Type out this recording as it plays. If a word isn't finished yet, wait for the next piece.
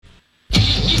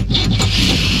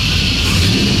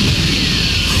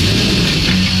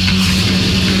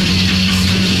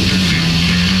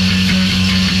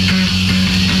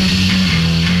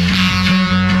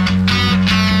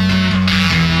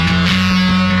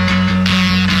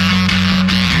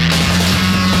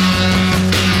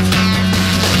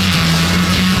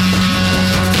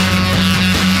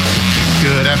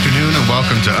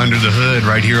Good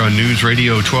right here on News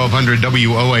Radio 1200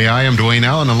 WOAI. I'm Dwayne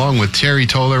Allen along with Terry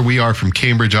Toller. We are from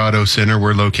Cambridge Auto Center.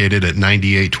 We're located at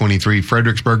 9823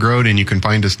 Fredericksburg Road, and you can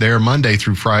find us there Monday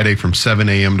through Friday from 7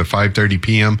 a.m. to 5:30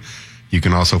 p.m. You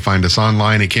can also find us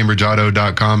online at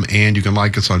cambridgeauto.com, and you can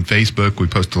like us on Facebook. We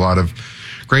post a lot of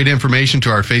great information to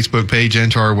our Facebook page and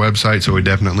to our website, so we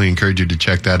definitely encourage you to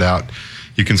check that out.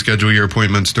 You can schedule your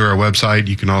appointments through our website.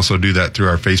 You can also do that through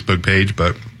our Facebook page,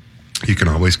 but you can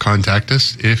always contact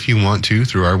us if you want to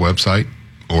through our website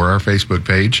or our Facebook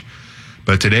page.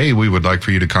 But today we would like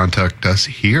for you to contact us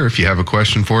here. If you have a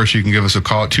question for us, you can give us a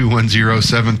call at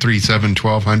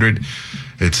 210-737-1200.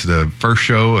 It's the first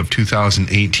show of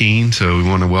 2018, so we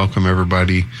want to welcome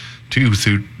everybody to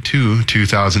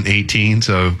 2018.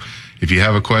 So if you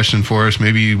have a question for us,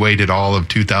 maybe you waited all of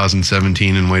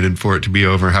 2017 and waited for it to be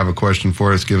over, have a question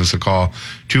for us, give us a call,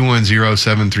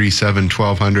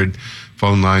 210-737-1200.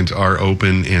 Phone lines are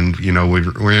open, and, you know,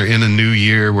 we're in a new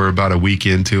year. We're about a week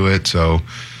into it, so,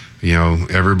 you know,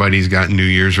 everybody's got New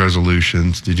Year's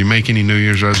resolutions. Did you make any New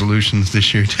Year's resolutions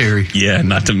this year, Terry? Yeah,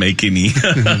 not to make any.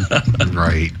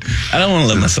 Right. I don't want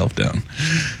to let myself down.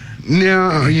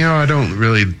 No, you know, I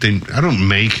don't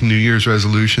make New Year's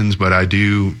resolutions, but I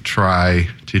do try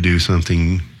to do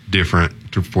something different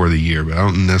for the year, but I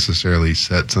don't necessarily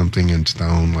set something in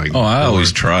stone. Like, I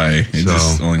always try. It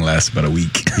just only lasts about a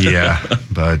week. Yeah,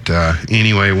 but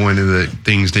anyway, one of the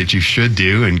things that you should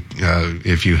do, and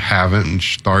if you haven't, and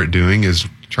start doing, is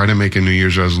try to make a New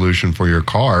Year's resolution for your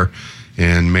car,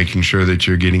 and making sure that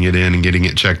you're getting it in and getting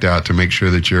it checked out to make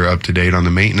sure that you're up to date on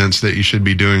the maintenance that you should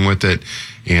be doing with it,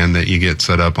 and that you get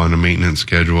set up on a maintenance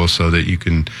schedule so that you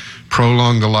can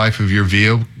prolong the life of your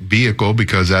vehicle,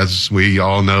 because as we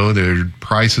all know, the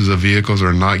prices of vehicles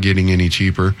are not getting any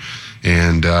cheaper,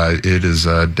 and it is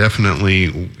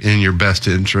definitely in your best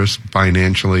interest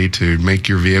financially to make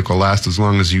your vehicle last as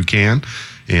long as you can.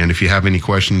 And if you have any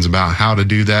questions about how to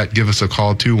do that, give us a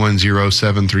call,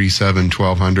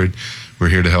 210-737-1200. We're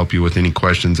here to help you with any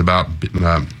questions about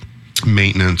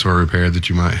maintenance or repair that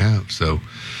you might have. So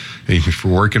if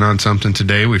we're working on something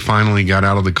today, we finally got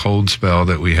out of the cold spell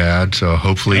that we had. So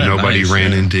hopefully nobody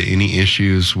ran into any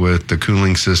issues with the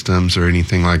cooling systems or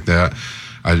anything like that.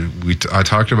 I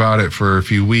talked about it for a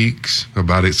few weeks,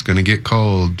 about it's going to get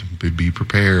cold. Be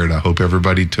prepared. I hope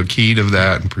everybody took heed of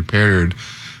that and prepared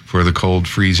for the cold,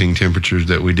 freezing temperatures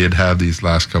that we did have these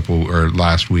last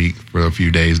week for a few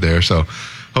days there. So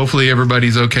hopefully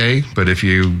everybody's okay. But if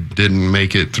you didn't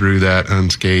make it through that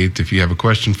unscathed, if you have a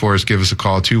question for us, give us a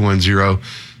call,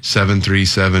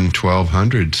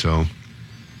 210-737-1200. So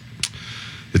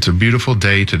it's a beautiful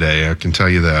day today, I can tell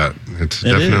you that. It's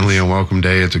definitely a welcome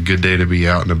day. It's a good day to be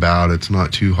out and about. It's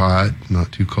not too hot,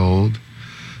 not too cold.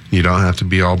 You don't have to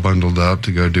be all bundled up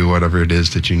to go do whatever it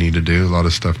is that you need to do. A lot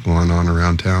of stuff going on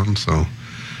around town, so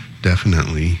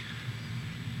definitely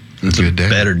it's a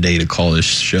better day to call this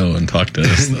show and talk to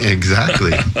us.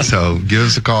 Exactly. So give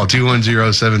us a call,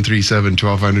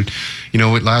 210-737-1200. You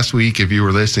know, last week, if you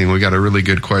were listening, we got a really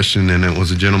good question, and it was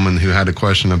a gentleman who had a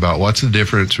question about what's the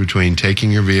difference between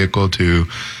taking your vehicle to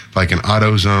like an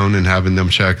AutoZone and having them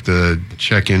check the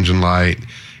check engine light,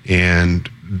 and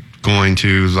going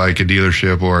to like a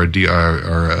dealership or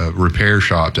a repair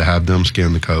shop to have them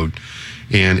scan the code.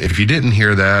 And if you didn't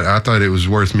hear that, I thought it was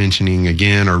worth mentioning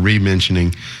again, or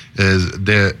re-mentioning, is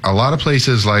that a lot of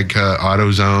places like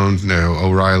AutoZone,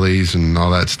 O'Reilly's and all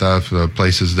that stuff,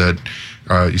 places that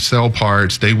sell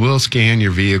parts, they will scan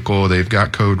your vehicle. They've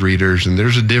got code readers, and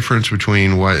there's a difference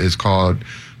between what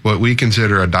we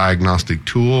consider a diagnostic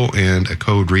tool and a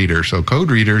code reader. So code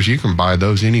readers, you can buy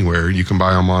those anywhere. You can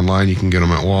buy them online. You can get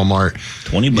them at Walmart.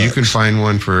 $20. You can find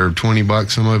one for $20.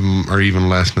 Some of them are even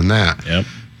less than that. Yep.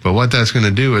 But what that's going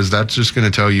to do is that's just going to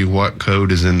tell you what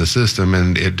code is in the system,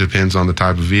 and it depends on the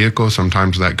type of vehicle.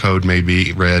 Sometimes that code may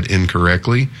be read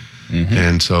incorrectly. Mm-hmm.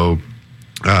 And so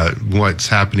what's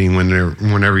happening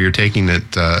whenever you're taking it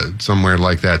somewhere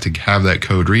like that to have that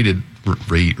code read. So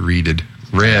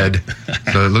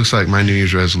it looks like my New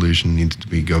Year's resolution needs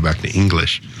to go back to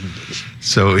English.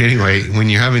 So anyway,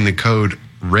 when you're having the code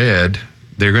read,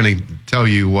 they're going to tell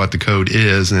you what the code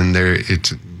is, and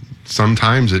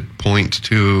sometimes it points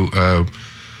to a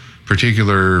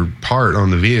particular part on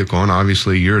the vehicle, and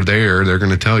obviously you're there. They're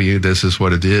going to tell you this is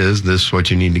what it is, this is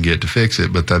what you need to get to fix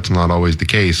it, but that's not always the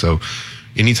case. So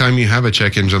anytime you have a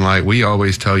check engine light, we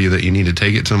always tell you that you need to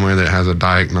take it somewhere that has a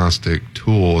diagnostic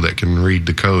tool that can read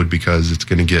the code, because it's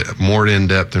going to get more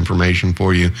in-depth information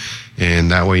for you,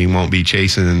 and that way you won't be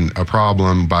chasing a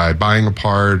problem by buying a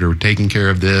part or taking care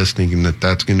of this, thinking that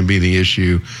that's going to be the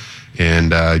issue,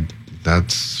 and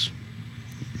that's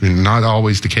not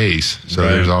always the case. So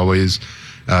There's always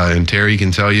And Terry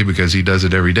can tell you because he does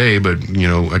it every day, but,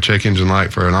 a check engine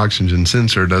light for an oxygen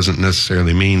sensor doesn't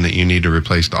necessarily mean that you need to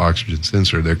replace the oxygen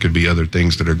sensor. There could be other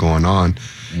things that are going on.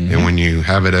 Mm-hmm. And when you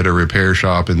have it at a repair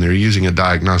shop and they're using a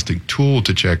diagnostic tool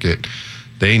to check it,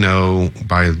 they know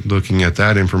by looking at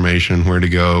that information where to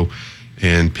go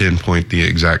and pinpoint the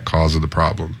exact cause of the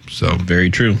problem. So very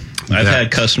true. I've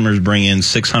had customers bring in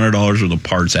 $600 worth of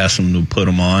parts, ask them to put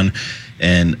them on,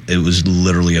 and it was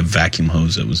literally a vacuum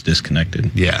hose that was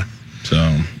disconnected. Yeah.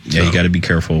 So you got to be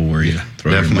careful where you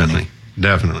throw your money.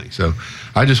 Definitely. So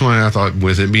I thought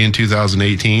with it being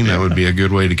 2018, that would be a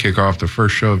good way to kick off the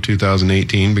first show of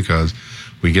 2018, because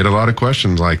we get a lot of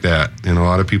questions like that, and a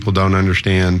lot of people don't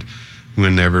understand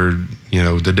whenever,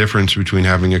 the difference between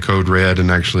having a code red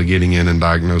and actually getting in and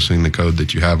diagnosing the code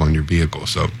that you have on your vehicle.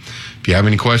 So if you have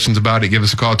any questions about it, give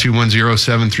us a call,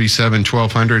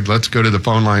 210-737-1200. Let's go to the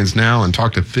phone lines now and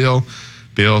talk to Phil.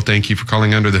 Bill, thank you for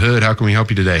calling Under the Hood. How can we help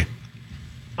you today?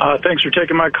 Thanks for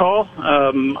taking my call.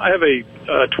 I have a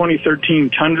 2013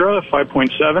 Tundra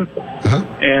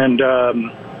 5.7, and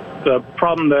the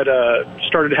problem that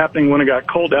started happening when it got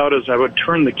cold out is I would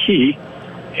turn the key,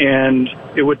 and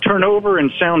it would turn over and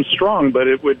sound strong, but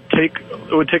it would take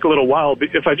a little while.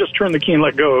 If I just turned the key and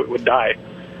let go, it would die.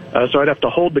 So I'd have to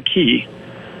hold the key.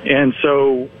 And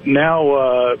so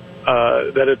now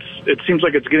that it seems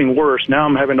like it's getting worse, now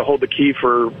I'm having to hold the key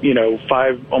for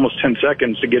 5, almost 10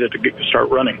 seconds to get it to start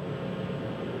running.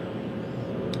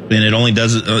 And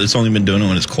it's only been doing it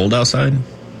when it's cold outside?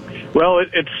 Well,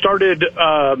 it started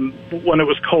when it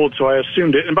was cold, so I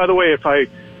assumed it. And by the way, if I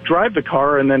drive the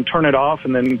car and then turn it off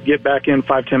and then get back in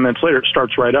 5-10 minutes later, it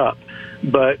starts right up.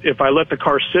 But if I let the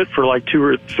car sit for like 2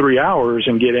 or 3 hours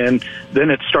and get in,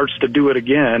 then it starts to do it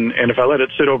again. And if I let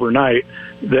it sit overnight,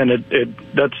 then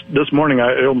this morning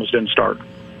it almost didn't start.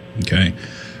 Okay.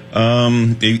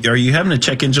 Are you having a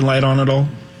check engine light on at all?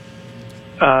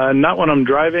 Not when I'm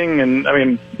driving, and I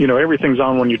mean, everything's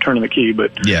on when you're turning the key,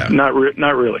 but not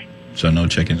really. So no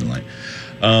check engine light.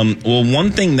 Well,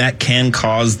 one thing that can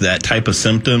cause that type of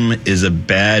symptom is a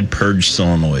bad purge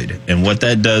solenoid. And what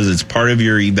that does, it's part of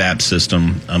your evap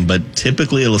system, but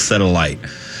typically it'll set a light.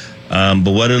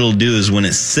 But what it'll do is when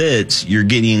it sits, you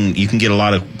can get a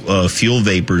lot of fuel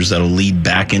vapors that'll lead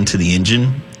back into the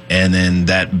engine, and then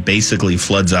that basically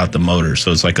floods out the motor.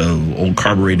 So it's like an old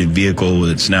carbureted vehicle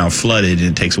that's now flooded, and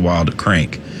it takes a while to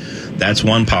crank. That's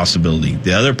one possibility.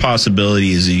 The other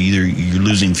possibility is either you're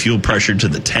losing fuel pressure to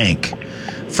the tank,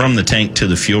 from the tank to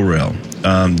the fuel rail.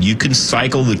 You can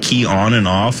cycle the key on and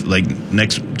off, like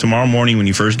tomorrow morning when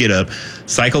you first get up,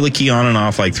 cycle the key on and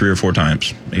off like 3 or 4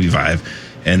 times, maybe 5.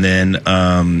 And then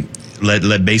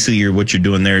let basically what you're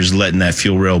doing there is letting that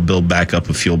fuel rail build back up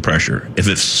a fuel pressure. If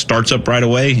it starts up right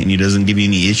away and it doesn't give you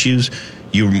any issues,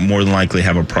 you more than likely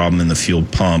have a problem in the fuel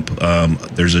pump.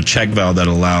 There's a check valve that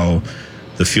allow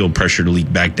the fuel pressure to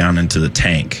leak back down into the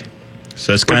tank.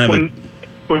 So that's kind of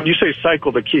when you say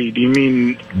cycle the key, do you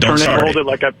mean turn it and hold it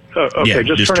like a... okay,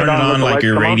 just turn it on like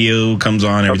your radio comes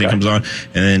on, everything comes on,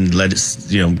 and then let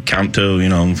it count to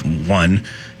 1,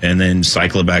 and then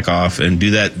cycle it back off, and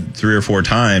do that 3 or 4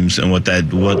 times. And what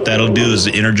that'll do is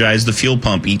energize the fuel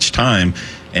pump each time,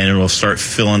 and it will start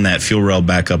filling that fuel rail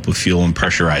back up with fuel and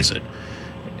pressurize it.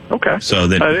 Okay. So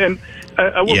then,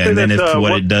 I will say and then that,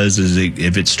 what it does is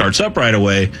if it starts up right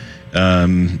away,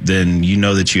 then you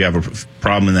know that you have a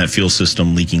problem in that fuel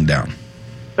system leaking down.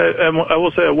 I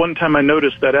will say at one time I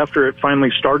noticed that after it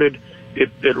finally started,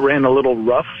 it ran a little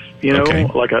rough,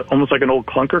 like almost like an old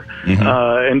clunker,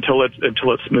 until it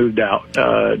smoothed out,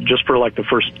 just for like the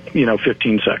first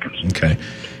 15 seconds. Okay.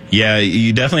 Yeah,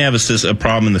 you definitely have a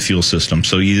problem in the fuel system.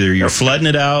 So either you're flooding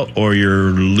it out or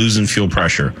you're losing fuel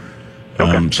pressure.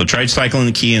 Okay. So try cycling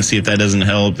the key and see if that doesn't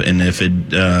help. And if it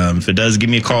does, give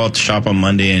me a call at the shop on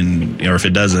Monday, or if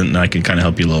it doesn't, I can kind of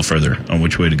help you a little further on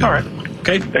which way to go. All right.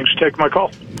 Okay. Thanks for taking my call.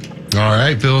 All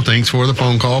right, Bill, thanks for the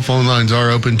phone call. Phone lines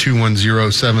are open,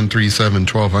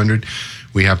 210-737-1200.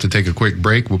 We have to take a quick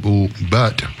break,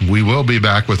 but we will be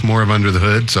back with more of Under the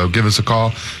Hood. So give us a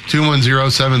call,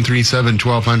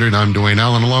 210-737-1200. I'm Dwayne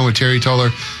Allen, along with Terry Toller.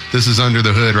 This is Under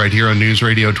the Hood right here on News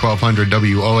Radio 1200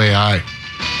 WOAI.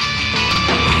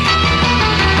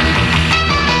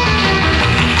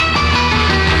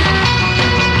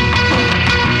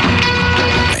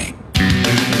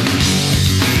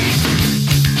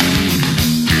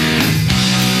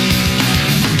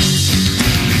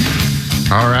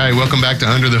 All right, welcome back to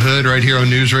Under the Hood right here on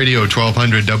News Radio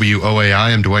 1200 WOAI.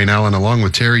 I'm Dwayne Allen along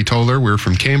with Terry Toller. We're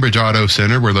from Cambridge Auto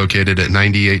Center. We're located at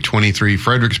 9823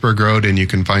 Fredericksburg Road, and you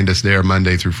can find us there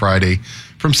Monday through Friday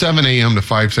from 7 a.m. to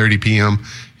 5:30 p.m.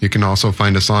 You can also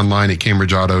find us online at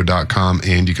CambridgeAuto.com,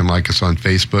 and you can like us on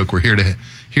Facebook. We're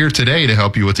here today to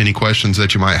help you with any questions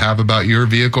that you might have about your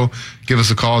vehicle. Give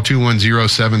us a call,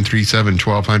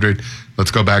 210-737-1200. Let's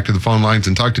go back to the phone lines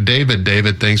and talk to David.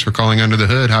 David, thanks for calling Under the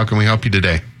Hood. How can we help you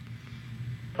today?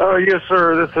 Yes,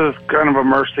 sir. This is kind of a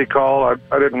mercy call. I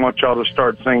didn't want y'all to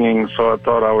start singing, so I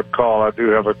thought I would call. I do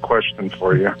have a question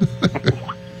for you.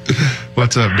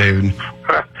 What's up, David?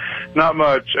 Not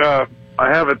much. I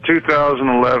have a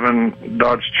 2011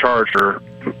 Dodge Charger,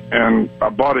 and I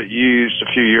bought it used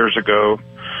a few years ago,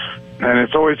 and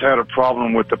it's always had a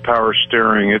problem with the power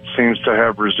steering. It seems to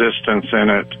have resistance in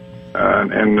it,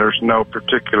 and there's no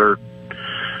particular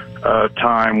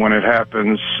time when it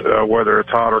happens, whether it's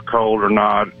hot or cold or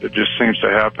not. It just seems to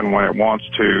happen when it wants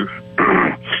to.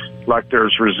 Like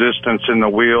there's resistance in the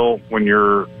wheel when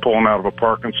you're pulling out of a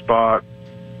parking spot.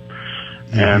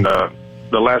 And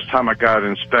the last time I got it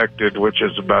inspected, which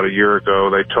is about a year ago,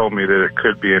 they told me that it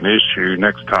could be an issue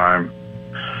next time.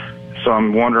 So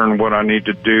I'm wondering what I need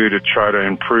to do to try to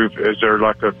improve. Is there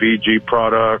like a VG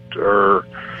product or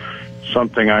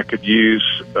something I could use?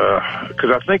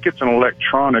 Because I think it's an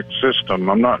electronic system.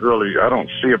 I don't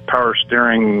see a power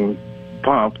steering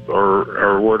pump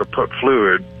or where to put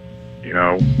fluid.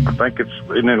 I think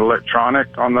isn't it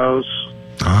electronic on those?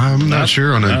 I'm not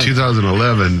sure on a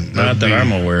 2011. Not that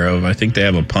I'm aware of. I think they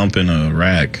have a pump in a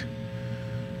rack.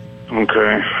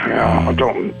 Okay. Yeah, I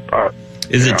don't.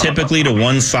 Is it typically to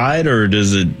one side, or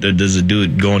does it do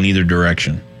it go in either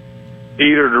direction?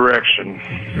 Either direction.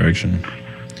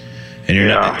 And you're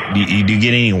not. Do you get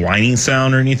any whining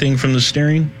sound or anything from the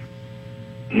steering?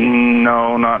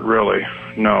 No, not really.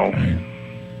 No. Right.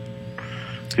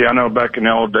 Yeah, I know back in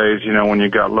the old days, when you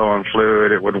got low on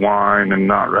fluid, it would whine and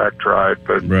not act right.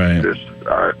 But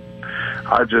I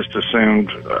just assumed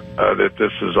that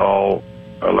this is all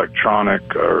electronic.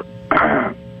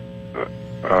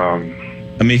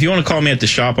 If you want to call me at the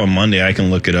shop on Monday, I can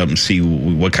look it up and see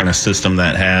what kind of system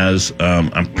that has.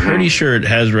 I'm pretty sure it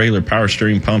has regular power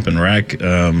steering pump and rack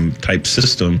type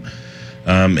system.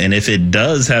 And if it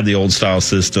does have the old style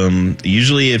system,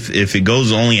 usually if it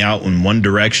goes only out in one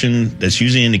direction, that's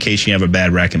usually an indication you have a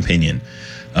bad rack and pinion.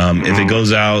 If it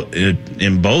goes out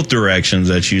in both directions,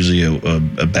 that's usually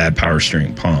a bad power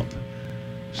steering pump.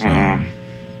 So.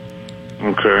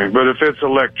 Okay, but if it's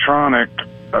electronic,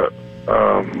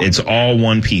 it's all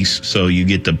one piece. So you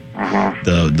get the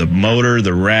motor,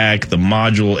 the rack, the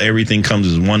module, everything comes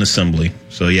as one assembly.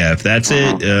 So yeah, if that's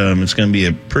it, it's going to be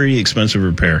a pretty expensive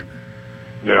repair.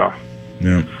 Yeah.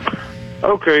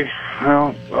 Okay.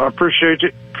 Well, I appreciate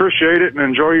it, and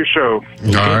enjoy your show.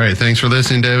 Okay. All right. Thanks for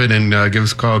listening, David, and give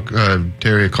us a call,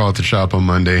 Terry, a call at the shop on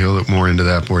Monday. He'll look more into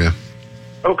that for you.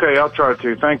 Okay, I'll try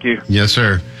to. Thank you. Yes,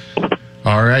 sir.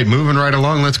 All right, moving right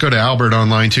along. Let's go to Albert on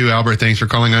line 2. Albert, thanks for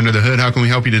calling Under the Hood. How can we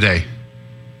help you today?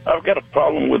 I've got a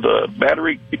problem with the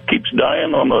battery. It keeps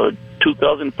dying on a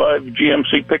 2005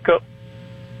 GMC pickup.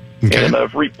 Okay. And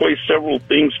I've replaced several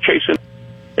things chasing.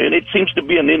 And it seems to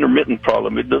be an intermittent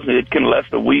problem. It can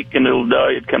last a week and it'll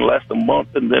die. It can last a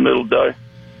month and then it'll die.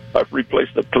 I've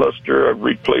replaced the cluster. I've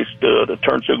replaced the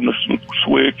turn signal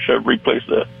switch. I've replaced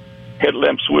the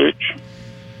headlamp switch.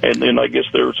 And then I guess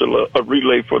there's a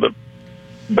relay for the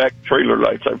back trailer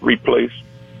lights I've replaced.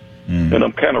 And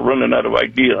I'm kind of running out of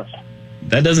ideas.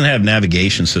 That doesn't have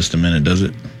navigation system in it, does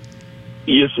it?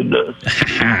 Yes, it does.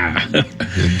 The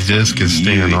disc is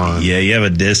staying on. Yeah, you have a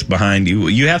disc behind you.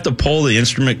 You have to pull the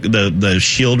instrument, the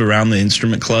shield around the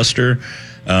instrument cluster.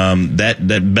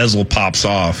 That bezel pops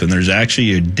off, and there's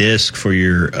actually a disc for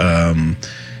your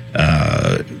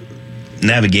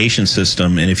navigation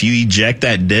system. And if you eject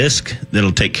that disc,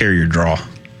 that'll take care of your draw.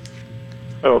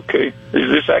 Okay. Is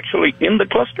this actually in the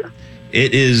cluster?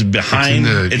 It is behind.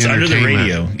 It's under the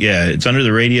radio. Yeah, it's under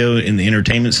the radio in the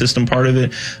entertainment system part of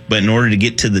it. But in order to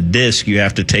get to the disc, you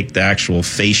have to take the actual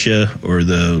fascia or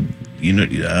the,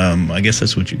 I guess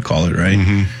that's what you'd call it, right?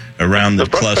 Around the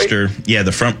cluster. Plate? Yeah,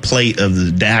 the front plate of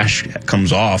the dash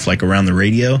comes off like around the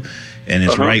radio, and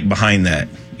it's right behind that.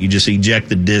 You just eject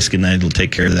the disc, and then it'll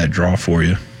take care of that draw for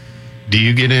you. Do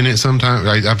you get in it sometimes?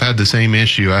 I've had the same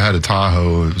issue. I had a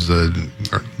Tahoe. It was a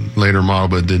later model,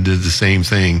 but it did the same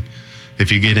thing. If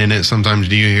you get in it, sometimes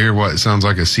do you hear what sounds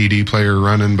like a CD player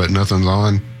running, but nothing's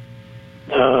on?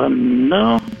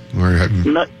 No. I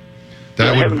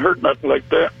haven't heard nothing like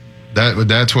that.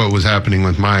 That's what was happening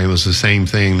with mine. It was the same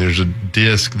thing. There's a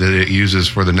disc that it uses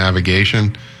for the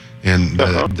navigation, and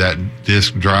that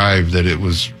disc drive that it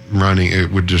was running,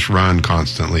 it would just run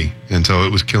constantly, and so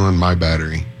it was killing my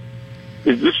battery.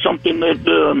 Is this something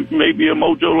that maybe a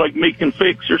mojo like me can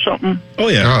fix or something? Oh,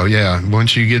 yeah. Oh, yeah.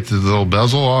 Once you get the little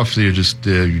bezel off, you just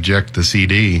eject the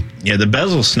CD. Yeah, the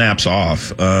bezel snaps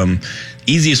off.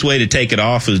 Easiest way to take it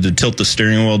off is to tilt the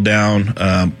steering wheel down,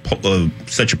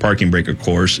 set your parking brake, of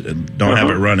course. Don't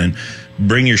have it running.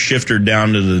 Bring your shifter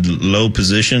down to the low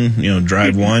position,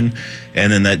 drive one,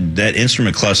 and then that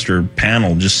instrument cluster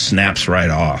panel just snaps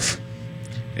right off.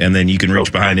 And then you can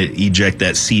reach behind it, eject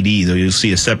that CD. Though you'll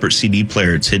see a separate CD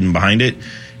player. It's hidden behind it.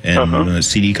 And when the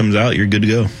CD comes out, you're good to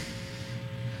go.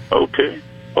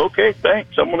 Okay,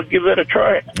 thanks. I'm going to give that a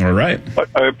try. All right.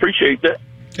 I appreciate that.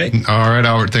 Okay. All right,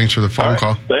 Albert. Thanks for the phone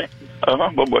call. Thanks.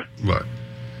 Bye-bye. Bye.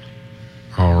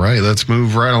 All right, let's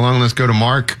move right along. Let's go to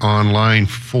Mark on line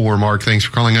 4. Mark, thanks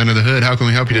for calling Under the Hood. How can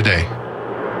we help you today?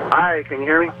 Hi, can you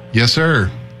hear me? Yes, sir.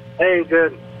 Hey,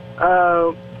 good.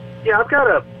 Yeah, I've got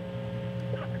a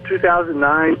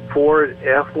 2009 Ford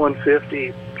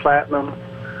F-150 Platinum,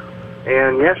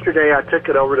 and yesterday I took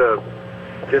it over to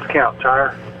Discount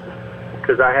Tire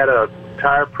because I had a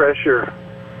tire pressure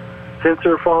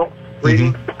sensor fault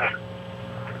reading.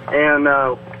 And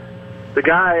the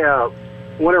guy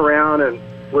went around and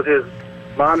with his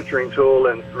monitoring tool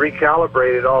and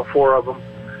recalibrated all 4 of them,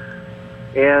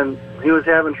 and he was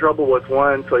having trouble with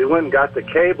one, so he went and got the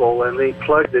cable and he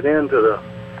plugged it into the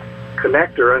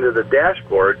connector under the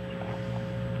dashboard,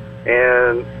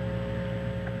 and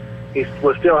he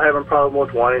was still having a problem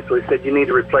with one, and so he said, you need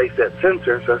to replace that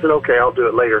sensor. So I said, okay, I'll do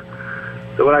it later.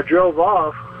 So when I drove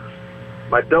off,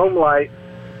 my dome light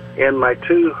and my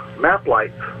 2 map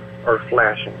lights are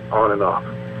flashing on and off,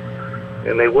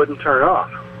 and they wouldn't turn off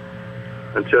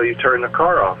until you turn the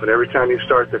car off, and every time you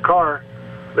start the car,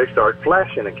 they start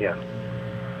flashing again.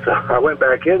 So I went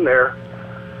back in there.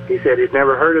 He said he'd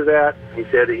never heard of that. He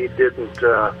said he didn't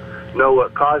know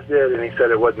what caused it, and he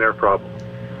said it wasn't their problem.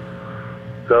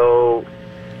 So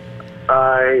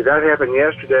that happened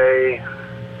yesterday.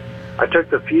 I took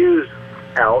the fuse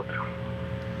out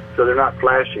so they're not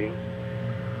flashing,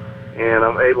 and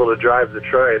I'm able to drive the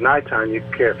truck. At nighttime, you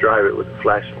can't drive it with it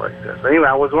flashing like this. Anyway,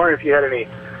 I was wondering if you had any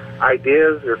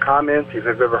ideas or comments, if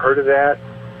you've ever heard of that.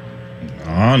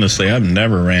 Honestly, I've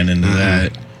never ran into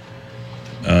that.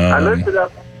 I looked it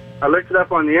up. I looked it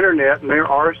up on the internet, and there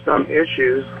are some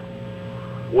issues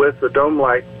with the dome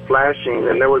light flashing.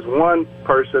 And there was one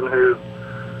person who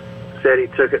said he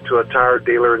took it to a tire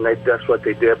dealer, and that's what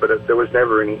they did, but there was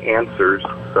never any answers.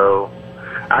 So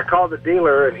I called the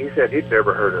dealer, and he said he'd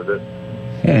never heard of it.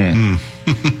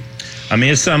 I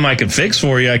mean, it's something I can fix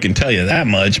for you, I can tell you that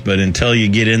much, but until you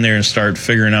get in there and start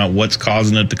figuring out what's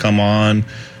causing it to come on,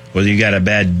 whether you got a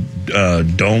bad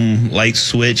dome light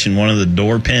switch and one of the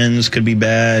door pins could be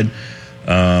bad.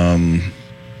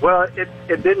 Well,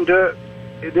 it didn't do it.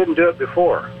 It didn't do it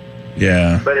before.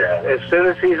 Yeah. But as soon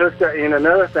as he hooked up, and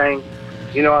another thing,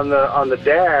 on the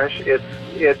dash, it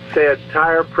said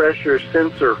tire pressure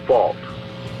sensor fault.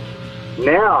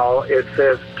 Now it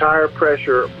says tire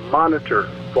pressure monitor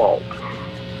fault.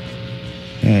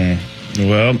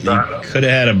 Well, you could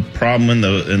have had a problem in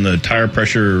the tire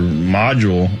pressure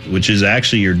module, which is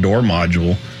actually your door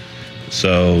module.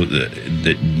 So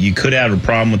that you could have a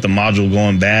problem with the module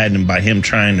going bad, and by him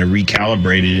trying to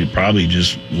recalibrate it, it probably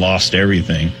just lost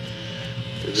everything.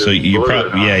 So you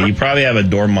probably have a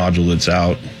door module that's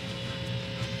out,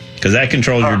 because that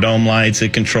controls your dome lights,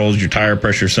 it controls your tire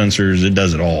pressure sensors, it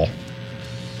does it all.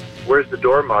 Where's the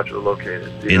door module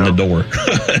located? In the door,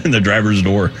 in the driver's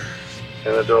door.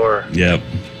 In the door. Yep.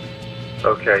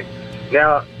 Okay.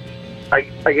 Now, I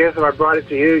guess if I brought it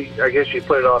to you, I guess you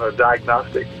put it on a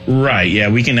diagnostic. Right, yeah,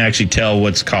 we can actually tell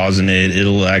what's causing it.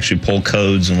 It'll actually pull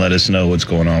codes and let us know what's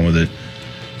going on with it.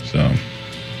 So.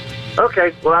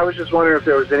 Okay, well, I was just wondering if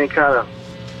there was any kind of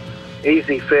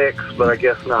easy fix, but I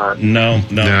guess not. No.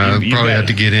 You probably have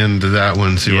to get into that one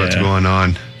and see what's going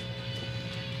on.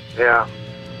 Yeah.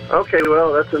 Okay,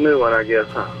 well, that's a new one, I guess,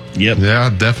 huh? Yep. Yeah,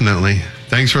 definitely.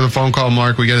 Thanks for the phone call,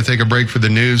 Mark. We got to take a break for the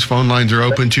news. Phone lines are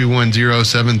open,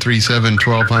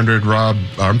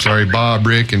 210-737-1200. Bob,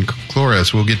 Rick, and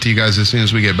Cloris. We'll get to you guys as soon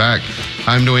as we get back.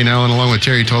 I'm Dwayne Allen along with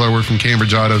Terry Toller. We're from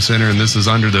Cambridge Auto Center, and this is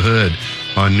Under the Hood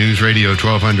on News Radio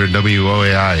 1200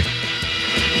 WOAI.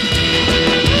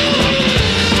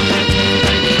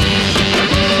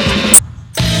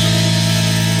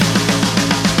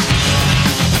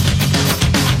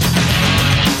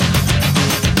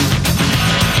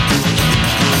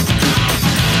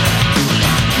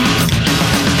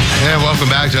 Welcome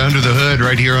back to Under the Hood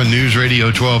right here on News Radio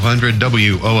 1200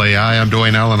 WOAI. I'm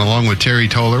Dwayne Allen along with Terry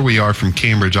Toller. We are from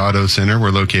Cambridge Auto Center.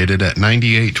 We're located at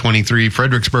 9823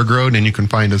 Fredericksburg Road, and you can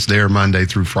find us there Monday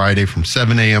through Friday from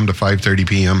 7 a.m. to 5:30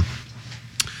 p.m.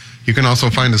 You You can also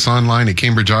find us online at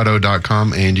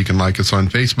CambridgeAuto.com, and you can like us on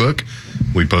Facebook.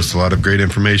 We post a lot of great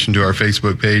information to our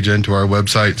Facebook page and to our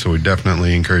website, so we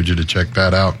definitely encourage you to check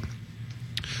that out.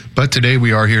 But today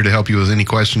we are here to help you with any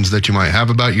questions that you might have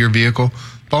about your vehicle.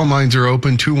 Phone lines are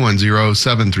open,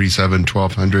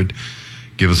 210-737-1200.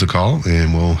 Give us a call,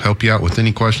 and we'll help you out with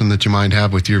any question that you might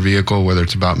have with your vehicle, whether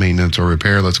it's about maintenance or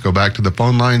repair. Let's go back to the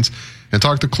phone lines and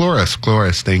talk to Cloris.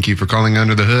 Cloris, thank you for calling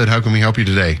Under the Hood. How can we help you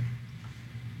today?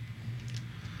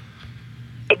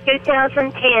 A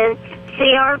 2010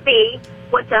 CRV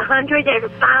with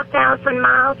 105,000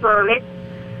 miles on it,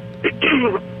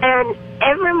 and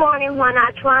every morning when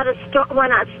I start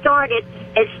it,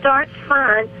 it starts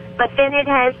fine, but then it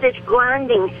has this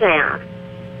grinding sound.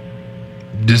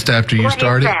 Just after you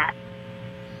start it? What is that?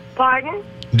 Pardon?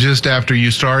 Just after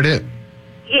you start it?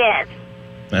 Yes.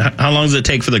 How long does it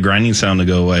take for the grinding sound to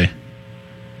go away?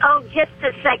 Oh, just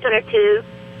a second or two.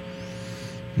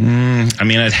 I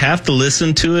mean, I'd have to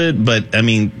listen to it, but I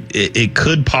mean, it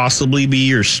could possibly be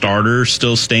your starter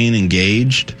still staying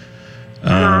engaged,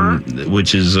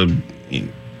 which is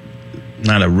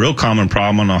not a real common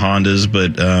problem on the Hondas,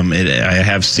 but I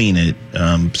have seen it.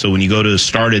 So when you go to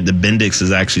start it, the Bendix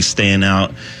is actually staying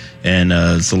out, and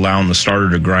it's allowing the starter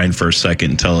to grind for a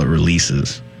second until it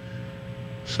releases.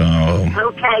 So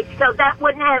okay, so that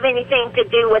wouldn't have anything to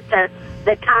do with the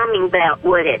timing belt,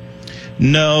 would it?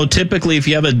 no, typically if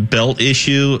you have a belt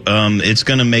issue, it's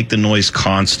going to make the noise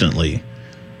constantly.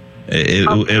 They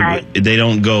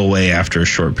don't go away after a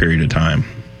short period of time.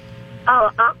 Oh,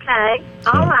 okay.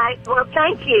 All right. Well,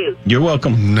 thank you. You're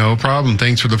welcome. No problem.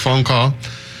 Thanks for the phone call.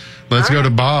 Let's go to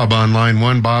Bob on line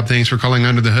 1. Bob, thanks for calling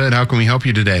Under the Hood. How can we help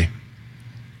you today?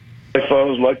 Hey,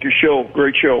 fellas, like your show.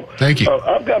 Great show. Thank you.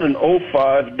 I've got an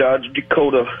 05 Dodge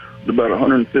Dakota with about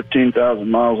 115,000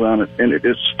 miles on it, and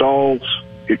it stalls,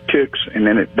 it kicks, and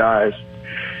then it dies.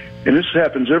 And this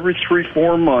happens every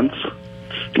 3-4 months,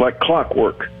 like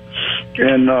clockwork.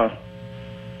 And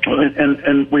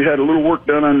we had a little work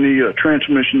done on the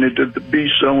transmission. They did the B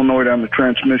solenoid on the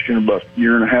transmission about a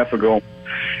year and a half ago.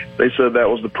 They said that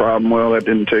was the problem. Well, that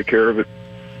didn't take care of it.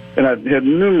 And I had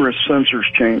numerous sensors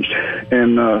changed,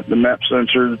 and the map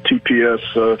sensor, the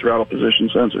TPS, throttle position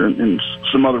sensor, and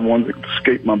some other ones that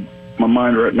escape my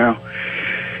mind right now.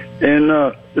 And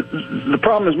the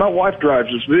problem is my wife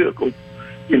drives this vehicle,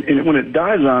 and when it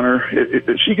dies on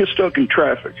her, she gets stuck in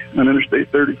traffic on Interstate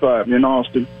 35 in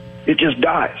Austin. It just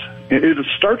dies. It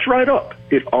starts right up.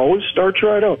 It always starts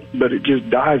right up, but it just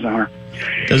dies on her.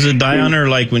 Does it die on her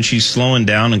like when she's slowing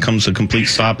down and comes to a complete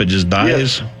stop, it just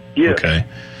dies? Yes. Okay.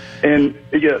 And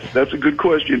yes, that's a good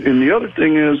question. And the other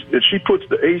thing is, if she puts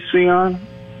the AC on,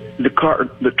 the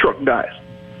truck dies.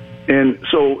 And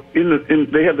so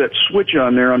they have that switch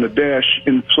on there on the dash.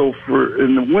 And so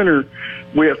in the winter,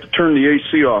 we have to turn the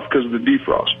AC off because of the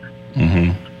defroster.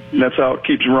 Mm-hmm. And that's how it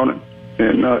keeps running.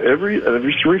 And every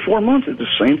 3-4 months, it's the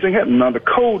same thing happens. Now the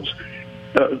codes,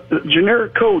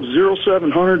 generic code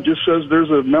 0700 just says there's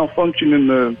a malfunction in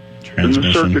the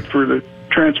circuit for the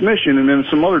transmission, and then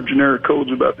some other generic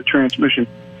codes about the transmission.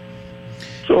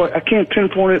 So I can't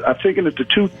pinpoint it. I've taken it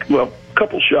to a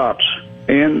couple shops,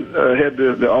 and had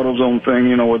the AutoZone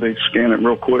thing, where they scan it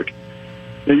real quick.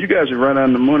 And you guys are right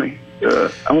on the money.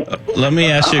 Let me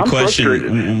ask you a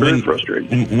question. Very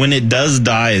frustrated. When it does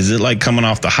die, is it like coming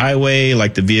off the highway,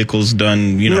 like the vehicle's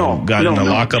done, got in a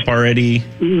lockup already?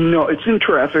 No, it's in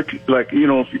traffic. Like, in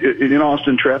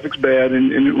Austin, traffic's bad,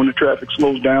 and when the traffic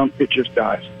slows down, it just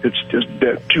dies. It's just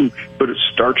dead too. But it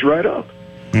starts right up.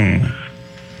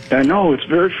 I know, it's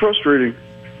very frustrating.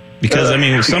 Because,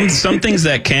 some things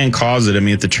that can cause it.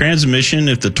 If the transmission,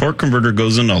 if the torque converter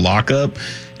goes into lockup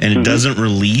and it doesn't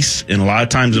release, and a lot of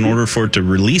times in order for it to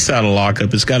release out of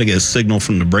lockup, it's got to get a signal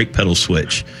from the brake pedal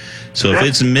switch. So if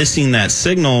it's missing that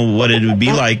signal, what it would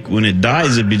be like when it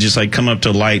dies, it'd be just like come up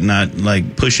to light, not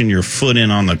like pushing your foot in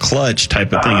on the clutch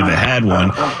type of thing if it had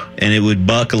one, and it would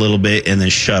buck a little bit and then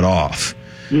shut off.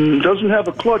 It doesn't have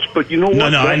a clutch, but you know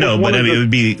what? No, I know, but it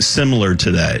would be similar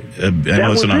to that. That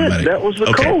was the code.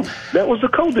 That was the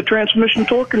code, the transmission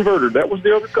torque converter. That was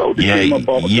the other code that came up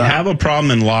all the time. You have a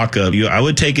problem in lockup. I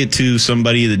would take it to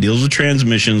somebody that deals with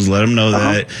transmissions, let them know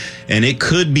that, and it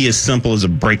could be as simple as a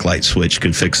brake light switch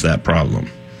could fix that problem.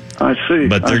 I see.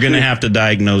 But they're going to have to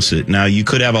diagnose it. Now, you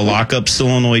could have a lockup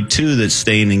solenoid, too, that's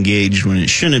staying engaged when it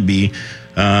shouldn't be.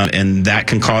 And that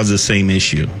can cause the same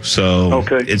issue. So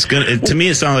it's to me,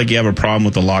 it sounds like you have a problem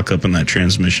with the lockup in that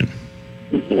transmission.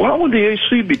 Well, how would the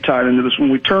AC be tied into this? When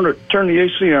we turn the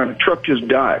AC on, the truck just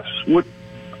dies. Do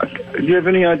you have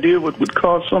any idea what would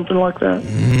cause something like that?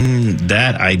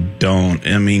 That I don't.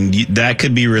 That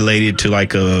could be related to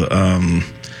like a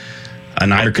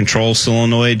an idle control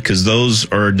solenoid, because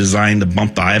those are designed to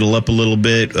bump the idle up a little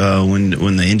bit when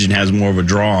the engine has more of a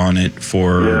draw on it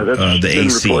for the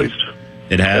AC. Replaced.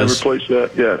 It has. I replaced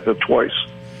that, twice.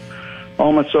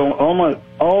 All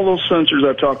those sensors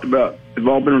I talked about have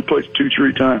all been replaced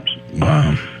 2-3 times.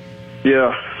 Wow.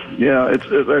 Yeah. It's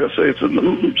like I say, it's a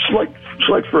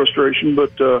slight frustration,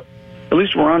 but at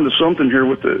least we're on to something here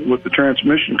with the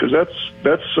transmission, because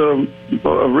that's a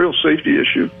real safety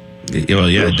issue. Well,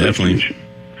 yeah, definitely.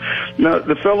 Now,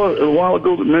 the fellow a while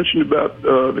ago that mentioned about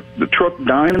the truck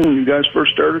dying when you guys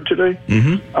first started today,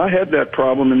 I had that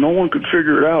problem, and no one could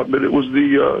figure it out, but it was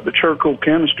the charcoal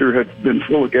canister had been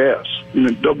full of gas, and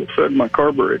it double fed my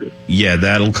carburetor. Yeah,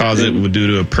 that'll cause it due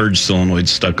to a purge solenoid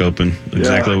stuck open.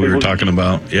 Exactly what we were talking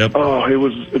about. Yep. Oh,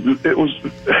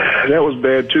 that was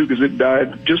bad too, because it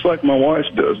died just like my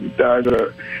wife's does. It died.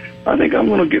 I think I'm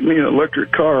going to get me an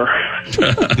electric car.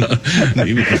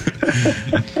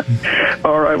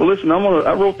 All right. Well, listen,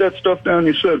 I wrote that stuff down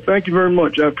you said. Thank you very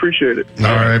much. I appreciate it.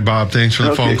 All right, Bob. Thanks for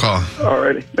the phone call. All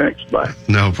righty. Thanks. Bye.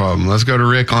 No problem. Let's go to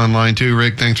Rick online too.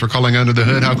 Rick, thanks for calling Under the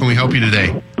Hood. How can we help you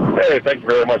today? Hey, thank you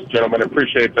very much, gentlemen. I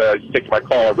appreciate you taking my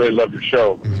call. I really love your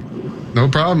show. No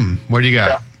problem. What do you got?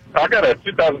 Yeah. I got a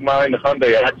 2009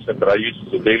 Hyundai Accent that I use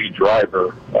as a daily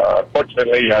driver.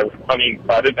 Fortunately, I was hunting.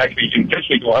 I didn't actually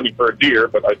intentionally go hunting for a deer,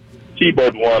 but I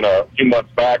T-bowed one a few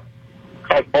months back.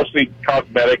 Mostly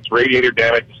cosmetics, radiator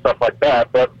damage, and stuff like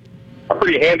that. But I'm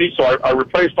pretty handy, so I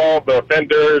replaced all the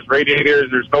fenders,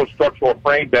 radiators. There's no structural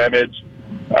frame damage.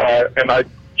 And I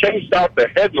changed out the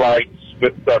headlights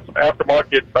with some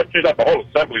aftermarket. I changed out the whole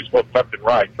assembly, both left and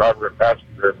right, driver and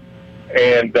passenger.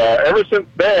 And ever since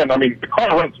then, I mean, the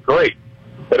car runs great.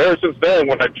 But ever since then,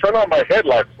 when I turn on my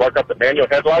headlights, so I got the manual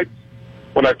headlights,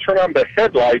 when I turn on the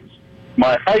headlights,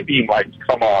 my high beam lights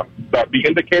come on. The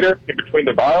indicator in between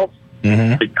the dials,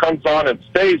 it comes on and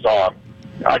stays on.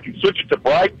 I can switch it to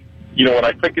bright. You know, when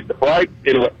I click it to bright,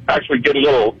 it'll actually get a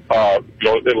little,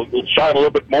 it'll shine a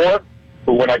little bit more.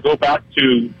 But when I go back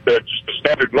to just the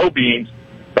standard low beams,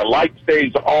 the light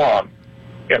stays on.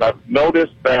 And I've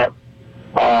noticed that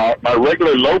my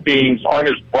regular low beams aren't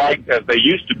as bright as they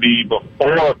used to be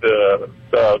before the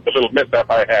little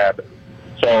mishap I had.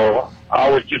 So I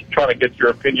was just trying to get your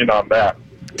opinion on that.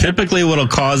 Typically what'll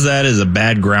cause that is a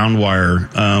bad ground wire.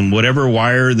 Whatever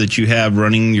wire that you have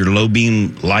running your low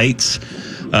beam lights,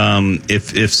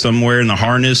 if somewhere in the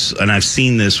harness, and I've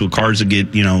seen this with cars that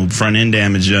get, front end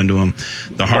damage done to them,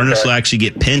 the harness will actually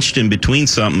get pinched in between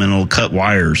something and it'll cut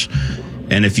wires.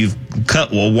 And if you've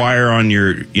cut a wire on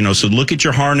your, so look at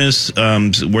your harness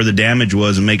where the damage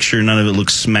was and make sure none of it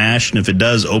looks smashed. And if it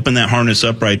does, open that harness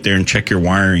up right there and check your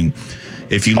wiring.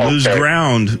 If you lose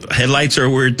ground, headlights are a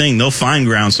weird thing. They'll find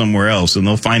ground somewhere else, and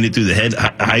they'll find it through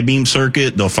the high beam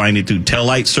circuit. They'll find it through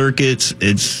taillight circuits.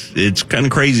 It's kind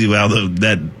of crazy how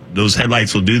those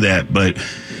headlights will do that. But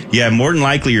yeah, more than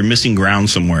likely you're missing ground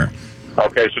somewhere.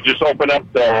 Okay, so just open up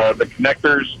the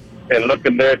connectors and look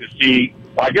in there to see.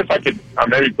 Well, I guess I could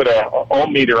maybe put a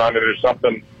ohm meter on it or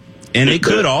something. And it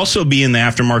could also be in the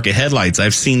aftermarket headlights.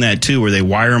 I've seen that too, where they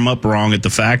wire them up wrong at the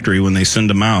factory when they send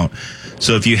them out.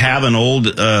 So if you have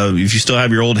if you still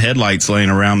have your old headlights laying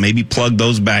around, maybe plug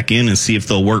those back in and see if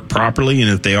they'll work properly.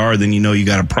 And if they are, then you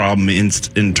got a problem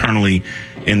internally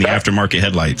in the aftermarket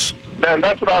headlights. Man,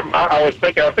 that's what I was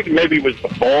thinking. I was thinking maybe it was the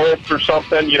bulbs or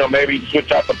something. Maybe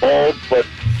switch out the bulbs, but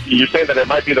you're saying that it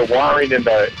might be the wiring in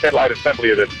the headlight assembly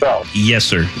itself. Yes,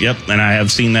 sir. Yep, and I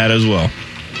have seen that as well.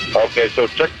 Okay, so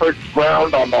check for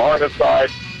ground on the harness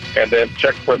side, and then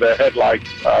check for the headlight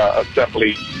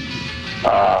assembly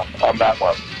on that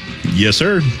one. Yes,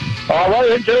 sir. All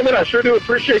right, gentlemen, I sure do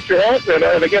appreciate your help,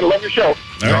 and again, love your show.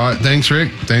 All right. Thanks,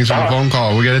 Rick. Thanks for the phone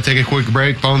call. We got to take a quick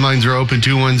break. Phone lines are open,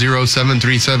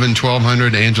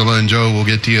 210-737-1200. Angela and Joe will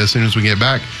get to you as soon as we get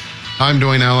back. I'm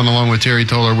Dwayne Allen along with Terry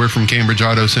Toller. We're from Cambridge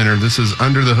Auto Center. This is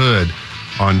Under the Hood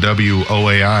on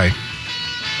WOAI.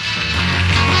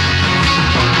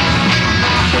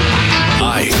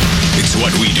 Hi, it's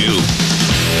what we do.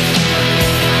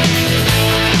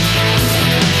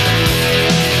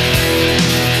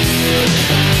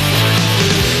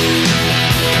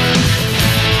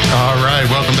 All right,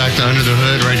 welcome back to Under the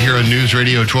Hood right here on News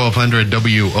Radio 1200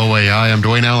 WOAI. I'm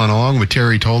Dwayne Allen along with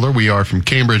Terry Toller. We are from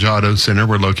Cambridge Auto Center.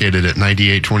 We're located at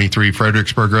 9823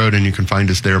 Fredericksburg Road, and you can find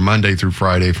us there Monday through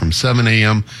Friday from 7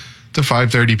 a.m. to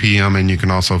 5:30 p.m. And you can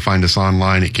also find us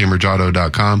online at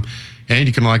cambridgeauto.com. And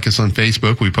you can like us on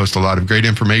Facebook. We post a lot of great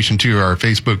information to our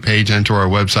Facebook page and to our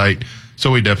website. So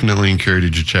we definitely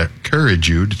encourage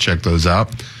you to check those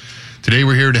out. Today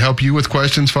we're here to help you with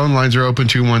questions. Phone lines are open,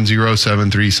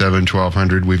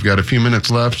 210-737-1200. We've got a few minutes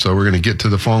left, so we're going to get to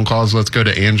the phone calls. Let's go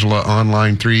to Angela on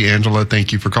line 3. Angela,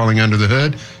 thank you for calling Under the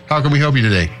Hood. How can we help you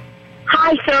today?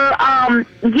 Hi, sir.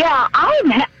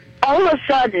 All of a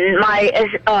sudden, my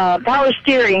power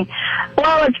steering,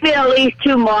 well, it's been at least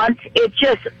 2 months. It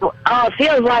just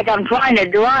feels like I'm trying to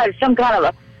drive some kind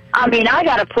of I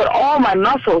got to put all my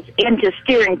muscles into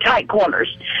steering tight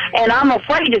corners, and I'm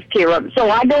afraid to steer them. So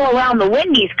I go around the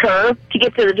Wendy's curve to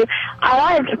get to the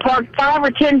I have to park 5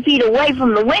 or 10 feet away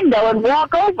from the window and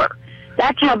walk over.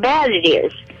 That's how bad it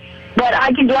is. But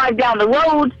I can drive down the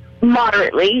road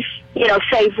moderately,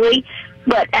 safely.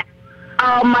 But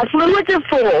my fluids are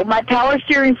full, my power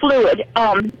steering fluid.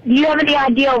 Do you have any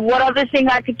idea of what other thing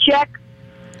I could check?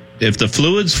 If the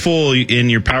fluid's full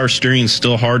and your power steering is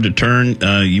still hard to turn,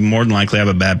 you more than likely have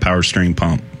a bad power steering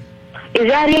pump. Is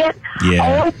that it?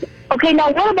 Yeah. Oh, okay,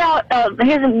 now what about,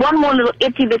 here's one more little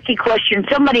itsy-bitsy question.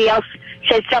 Somebody else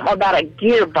said something about a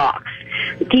gearbox.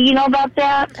 Do you know about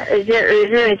that? Is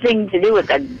there anything to do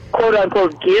with a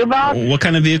quote-unquote gearbox? What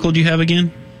kind of vehicle do you have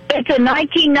again? It's a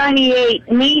 1998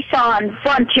 Nissan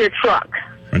Frontier truck.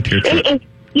 Frontier truck.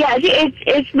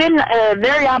 It's been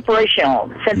very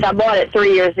operational since I bought it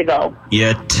 3 years ago.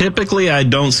 Yeah, typically I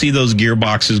don't see those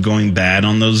gearboxes going bad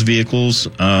on those vehicles.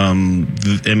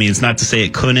 It's not to say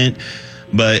it couldn't,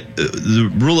 but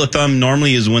the rule of thumb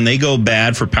normally is when they go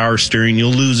bad for power steering,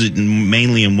 you'll lose it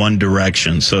mainly in one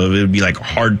direction. So if it would be like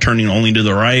hard turning only to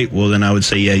the right, well, then I would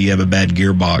say, yeah, you have a bad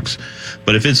gearbox.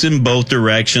 But if it's in both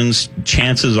directions,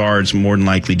 chances are it's more than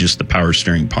likely just the power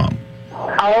steering pump.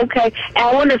 Oh, okay. And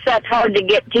I wonder if that's hard to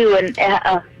get to and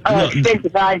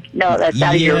expensive. No, that's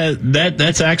out of your... Yeah,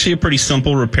 that's actually a pretty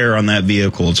simple repair on that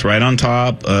vehicle. It's right on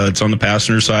top. It's on the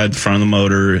passenger side, the front of the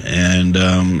motor, and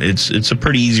it's a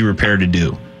pretty easy repair to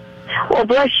do. Well,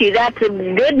 bless you. That's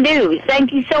good news.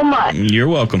 Thank you so much. You're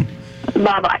welcome.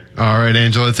 Bye-bye. All right,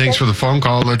 Angela, thanks for the phone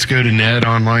call. Let's go to Ned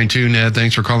on line 2. Ned,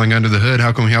 thanks for calling Under the Hood.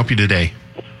 How can we help you today?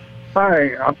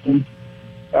 Hi.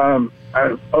 An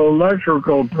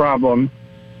electrical problem.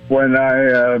 When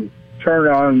I turn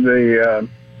on the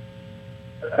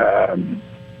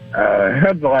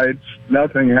headlights,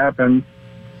 nothing happens.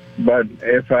 But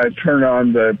if I turn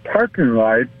on the parking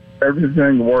light,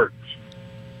 everything works.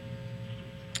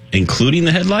 Including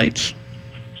the headlights?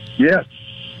 Yes.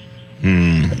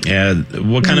 Yeah.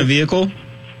 What kind of vehicle?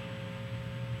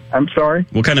 I'm sorry?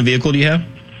 What kind of vehicle do you have?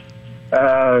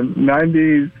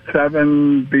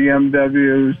 97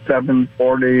 BMW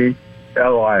 740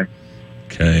 Li.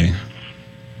 Okay.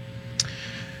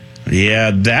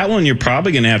 Yeah, that one you're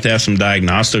probably going to have some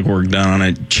diagnostic work done on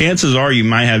it. Chances are you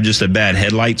might have just a bad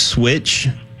headlight switch,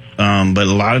 but a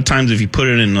lot of times if you put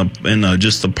it in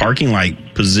just the parking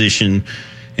light position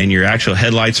and your actual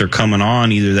headlights are coming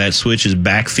on, either that switch is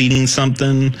backfeeding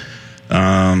something.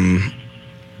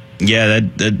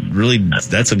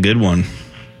 That's a good one.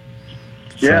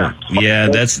 Yeah. So, yeah,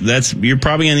 that's you're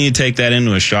probably going to need to take that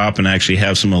into a shop and actually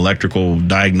have some electrical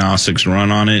diagnostics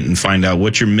run on it and find out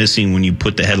what you're missing when you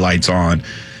put the headlights on.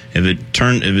 If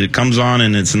it comes on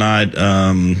and it's not,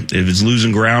 if it's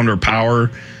losing ground or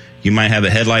power, you might have a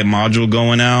headlight module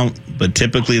going out, but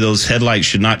typically those headlights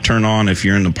should not turn on if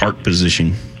you're in the park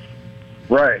position.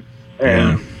 Right.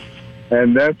 And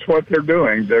that's what they're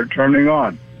doing. They're turning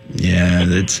on. Yeah,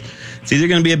 it's either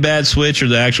going to be a bad switch or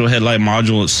the actual headlight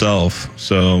module itself.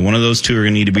 So one of those two are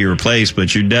going to need to be replaced,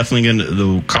 but you're definitely going to,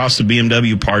 the cost of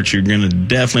BMW parts, you're going to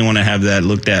definitely want to have that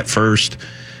looked at first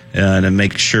to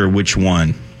make sure which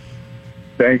one.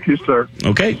 Thank you, sir.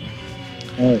 Okay.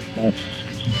 All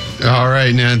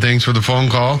right, Ned, thanks for the phone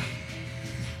call.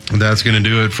 That's going to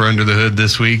do it for Under the Hood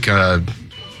this week.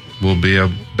 We'll be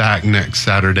back next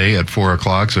Saturday at 4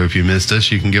 o'clock. So if you missed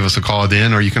us, you can give us a call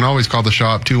then, or you can always call the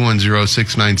shop,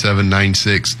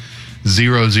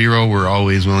 210-697-9600. We're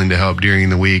always willing to help during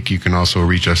the week. You can also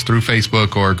reach us through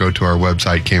Facebook or go to our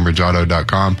website,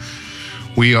 CambridgeAuto.com.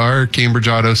 We are Cambridge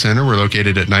Auto Center. We're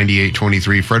located at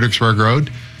 9823 Fredericksburg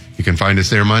Road. You can find us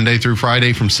there Monday through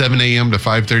Friday from 7 a.m. to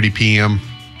 5:30 p.m.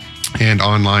 and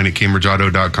online at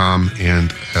CambridgeAuto.com.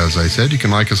 And as I said, you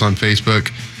can like us on Facebook.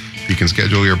 You can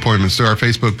schedule your appointments through our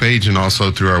Facebook page and also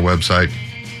through our website.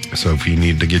 So if you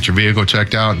need to get your vehicle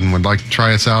checked out and would like to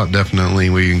try us out, definitely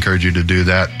we encourage you to do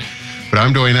that. But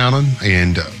I'm Dwayne Allen,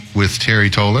 and with Terry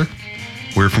Toller,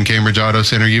 we're from Cambridge Auto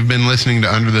Center. You've been listening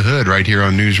to Under the Hood right here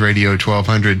on News Radio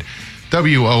 1200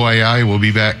 WOAI. We'll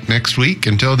be back next week.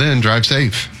 Until then, drive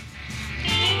safe.